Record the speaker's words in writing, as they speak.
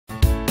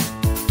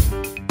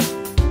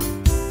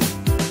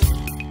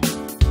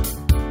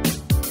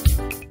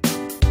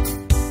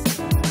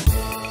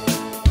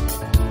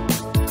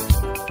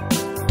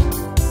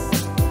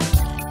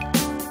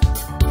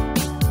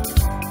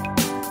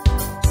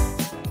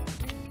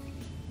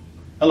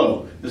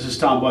Hello, this is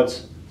Tom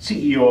Butts,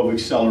 CEO of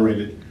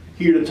Accelerated,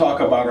 here to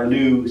talk about our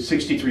new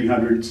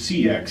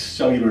 6300CX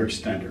cellular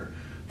extender.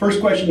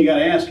 First question you got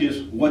to ask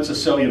is, what's a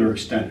cellular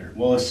extender?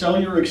 Well, a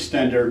cellular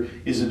extender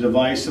is a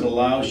device that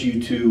allows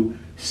you to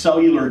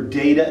cellular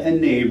data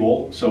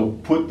enable, so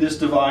put this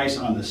device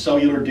on the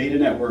cellular data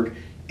network,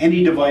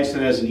 any device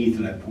that has an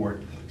Ethernet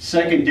port.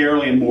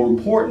 Secondarily, and more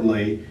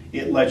importantly,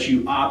 it lets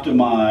you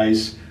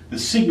optimize the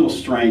signal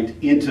strength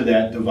into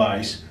that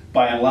device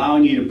by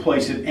allowing you to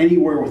place it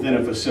anywhere within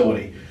a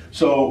facility.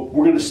 So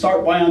we're going to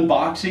start by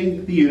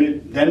unboxing the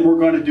unit, then we're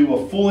going to do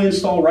a full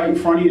install right in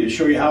front of you to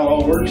show you how it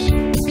all works.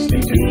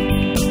 Stay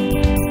tuned.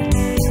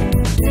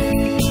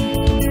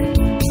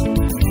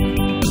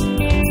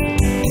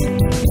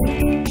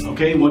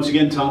 Okay, once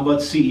again, Tom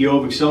Butts, CEO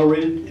of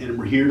Accelerated, and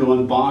we're here to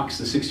unbox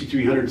the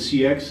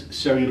 6300CX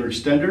cellular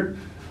extender.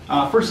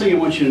 First thing I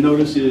want you to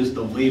notice is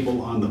the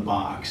label on the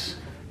box.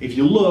 If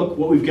you look,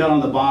 what we've got on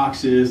the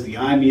box is the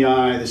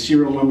IMEI, the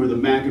serial number, the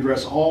MAC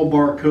address, all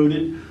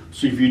barcoded.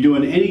 So if you're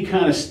doing any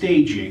kind of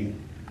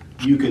staging,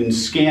 you can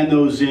scan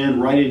those in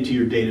right into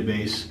your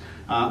database.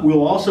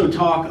 We'll also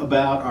talk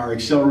about our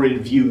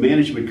Accelerated View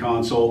Management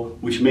Console,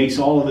 which makes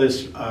all of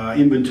this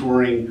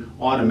inventorying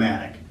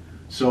automatic.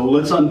 So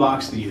let's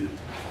unbox the unit.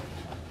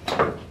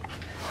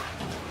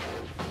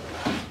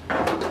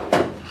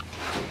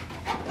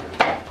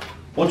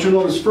 What you'll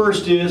notice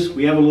first is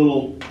we have a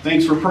little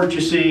thanks for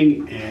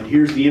purchasing, and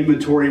here's the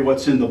inventory,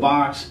 what's in the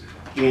box,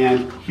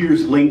 and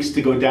here's links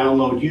to go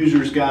download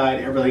user's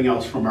guide, everything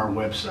else from our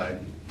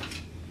website.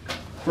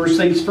 First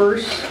things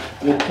first,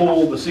 we'll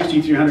pull the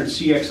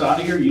 6300CX out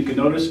of here. You can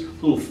notice a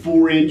little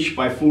 4"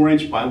 by 4"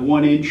 by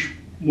 1"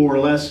 more or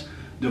less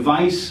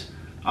device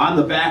on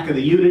the back of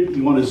the unit.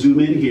 You want to zoom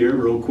in here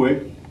real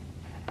quick.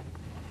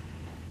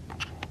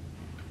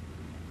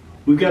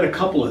 We've got a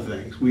couple of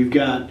things. We've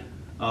got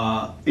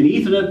an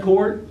Ethernet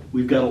port,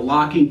 we've got a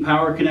locking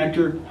power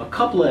connector, a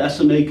couple of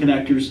SMA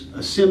connectors,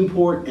 a SIM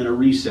port, and a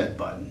reset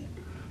button.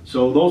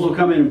 So those will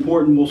come in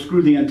important. We'll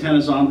screw the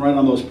antennas on right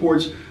on those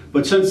ports,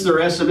 but since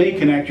they're SMA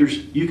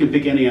connectors, you can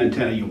pick any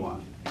antenna you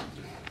want.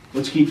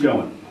 Let's keep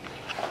going.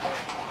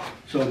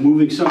 So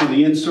moving some of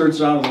the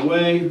inserts out of the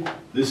way,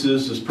 this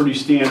is this pretty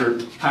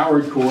standard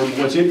powered cord.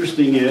 What's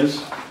interesting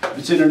is, if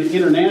it's in an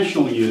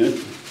international unit,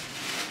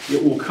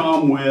 it will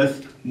come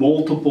with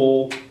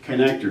multiple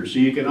connectors. So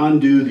you can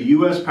undo the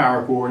US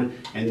power cord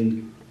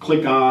and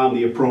click on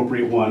the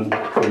appropriate one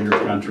for your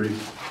country.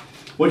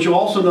 What you'll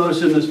also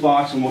notice in this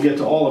box, and we'll get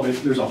to all of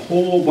it, there's a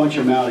whole bunch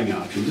of mounting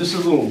options. This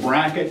is a little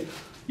bracket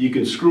you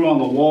can screw on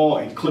the wall.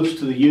 It clips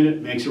to the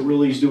unit, makes it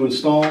real easy to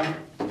install.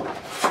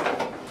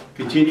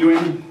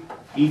 Continuing,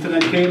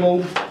 Ethernet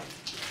cable,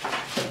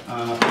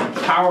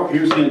 power,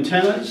 here's the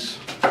antennas,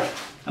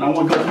 and I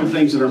want to go through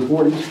things that are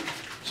important.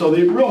 So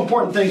the real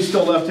important thing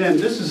still left in,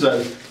 this is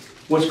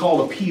what's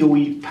called a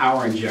PoE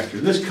power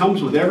injector. This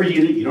comes with every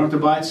unit. You don't have to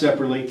buy it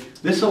separately.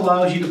 This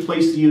allows you to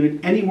place the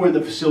unit anywhere in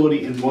the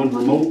facility and run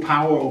remote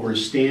power over a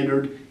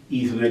standard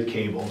Ethernet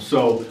cable.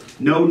 So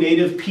no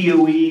native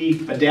PoE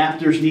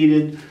adapters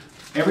needed.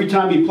 Every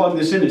time you plug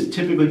this in, it's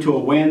typically to a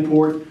WAN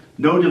port.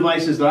 No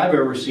devices that I've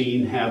ever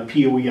seen have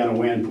PoE on a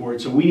WAN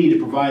port, so we need to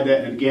provide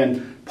that. And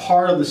again,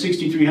 part of the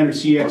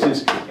 6300CX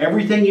is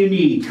everything you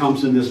need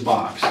comes in this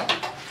box.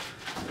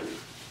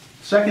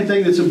 Second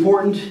thing that's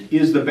important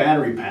is the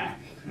battery pack.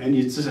 And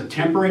it's just a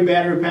temporary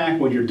battery pack.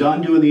 When you're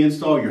done doing the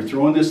install, you're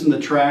throwing this in the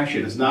trash.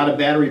 It is not a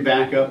battery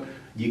backup.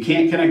 You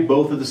can't connect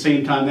both at the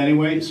same time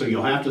anyway, so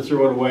you'll have to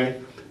throw it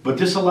away. But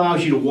this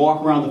allows you to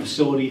walk around the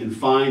facility and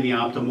find the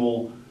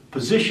optimal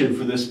position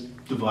for this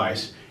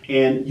device.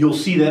 And you'll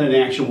see that in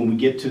action when we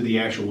get to the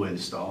actual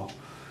install.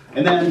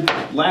 And then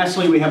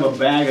lastly, we have a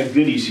bag of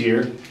goodies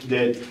here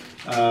that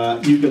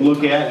you can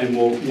look at, and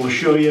we'll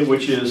show you,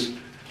 which is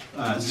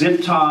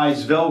zip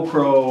ties,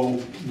 Velcro,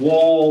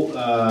 wall,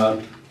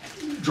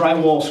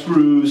 drywall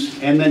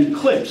screws, and then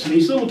clips. And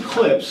these little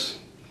clips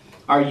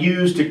are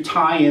used to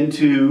tie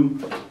into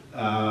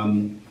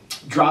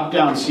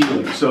drop-down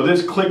ceilings. So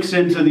this clicks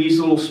into these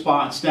little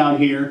spots down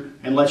here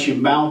and lets you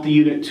mount the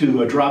unit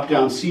to a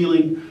drop-down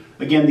ceiling.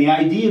 Again, the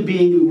idea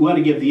being we want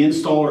to give the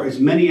installer as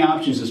many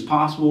options as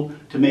possible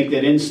to make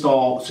that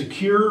install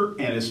secure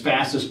and as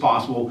fast as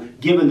possible,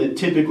 given that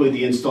typically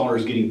the installer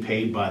is getting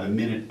paid by the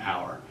minute,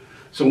 hour.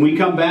 So when we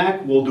come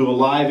back, we'll do a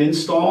live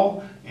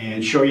install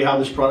and show you how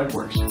this product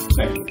works.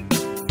 Thank you.